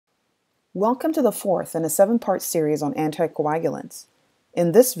Welcome to the fourth in a 7-part series on anticoagulants.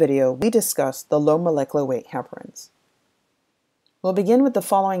 In this video, we discuss the low molecular weight heparins. We'll begin with the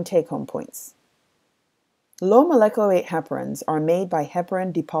following take-home points. Low molecular weight heparins are made by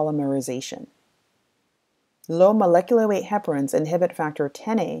heparin depolymerization. Low molecular weight heparins inhibit factor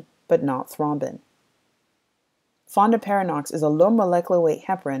Xa, but not thrombin. Fondaparinux is a low molecular weight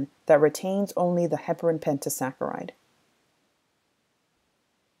heparin that retains only the heparin pentasaccharide.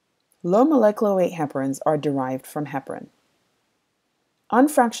 Low molecular weight heparins are derived from heparin.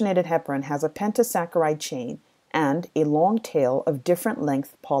 Unfractionated heparin has a pentasaccharide chain and a long tail of different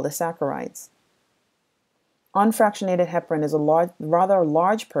length polysaccharides. Unfractionated heparin is a rather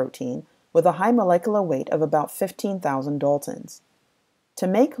large protein with a high molecular weight of about 15,000 Daltons. To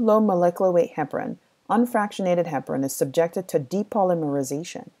make low molecular weight heparin, unfractionated heparin is subjected to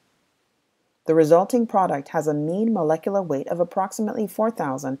depolymerization. The resulting product has a mean molecular weight of approximately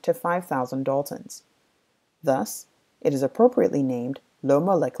 4,000 to 5,000 Daltons. Thus, it is appropriately named low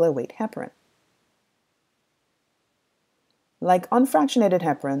molecular weight heparin. Like unfractionated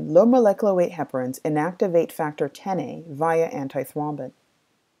heparin, low molecular weight heparins inactivate factor Xa via antithrombin.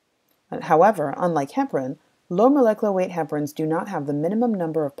 However, unlike heparin, low molecular weight heparins do not have the minimum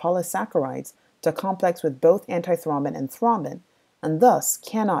number of polysaccharides to complex with both antithrombin and thrombin, and thus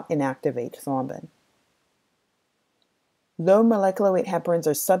cannot inactivate thrombin. Low molecular weight heparins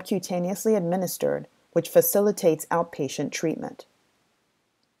are subcutaneously administered, which facilitates outpatient treatment.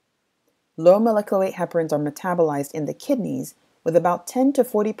 Low molecular weight heparins are metabolized in the kidneys with about 10 to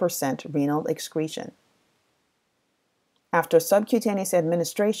 40% renal excretion. After subcutaneous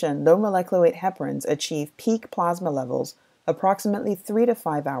administration, low molecular weight heparins achieve peak plasma levels approximately 3 to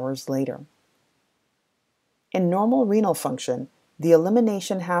 5 hours later. In normal renal function, the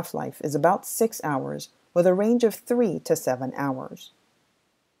elimination half-life is about 6 hours with a range of 3 to 7 hours.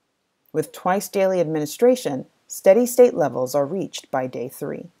 With twice-daily administration, steady-state levels are reached by day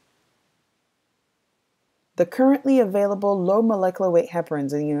 3. The currently available low molecular weight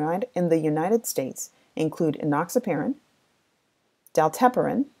heparins in the United States include enoxaparin,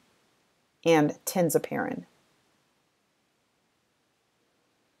 dalteparin, and tinzaparin.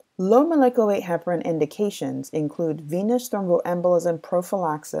 Low molecular weight heparin indications include venous thromboembolism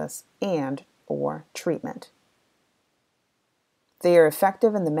prophylaxis and/or treatment. They are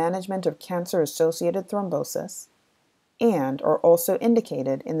effective in the management of cancer-associated thrombosis and are also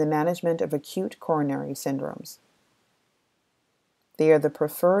indicated in the management of acute coronary syndromes. They are the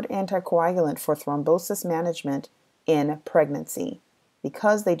preferred anticoagulant for thrombosis management in pregnancy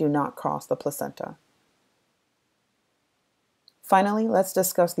because they do not cross the placenta. Finally, let's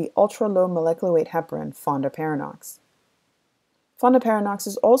discuss the ultra-low molecular weight heparin, fondaparinux. Fondaparinux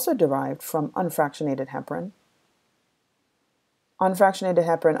is also derived from unfractionated heparin. Unfractionated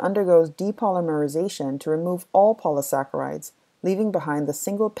heparin undergoes depolymerization to remove all polysaccharides, leaving behind the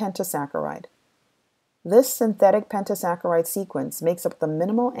single pentasaccharide. This synthetic pentasaccharide sequence makes up the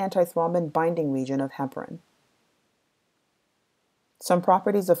minimal antithrombin binding region of heparin. Some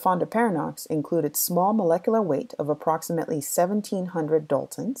properties of fondaparinux include its small molecular weight of approximately 1,700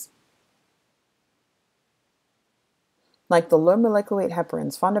 Daltons. Like the low molecular weight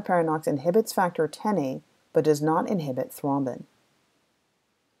heparins, fondaparinux inhibits factor Xa but does not inhibit thrombin.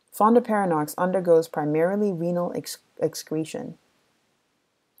 Fondaparinux undergoes primarily renal excretion,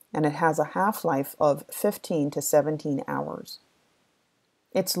 and it has a half-life of 15 to 17 hours.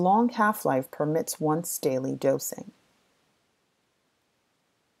 Its long half-life permits once-daily dosing.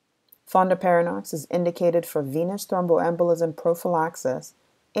 Fondaparinux is indicated for venous thromboembolism prophylaxis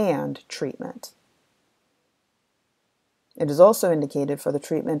and treatment. It is also indicated for the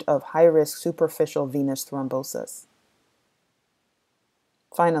treatment of high-risk superficial venous thrombosis.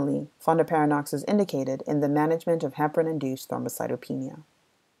 Finally, fondaparinux is indicated in the management of heparin-induced thrombocytopenia.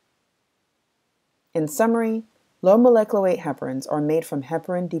 In summary, low molecular weight heparins are made from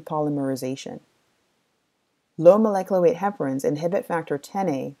heparin depolymerization. Low molecular weight heparins inhibit factor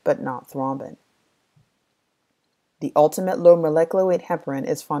Xa but not thrombin. The ultimate low molecular weight heparin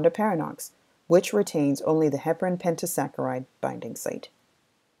is fondaparinux, which retains only the heparin pentasaccharide binding site.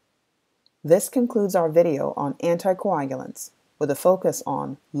 This concludes our video on anticoagulants with a focus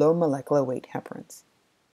on low molecular weight heparins.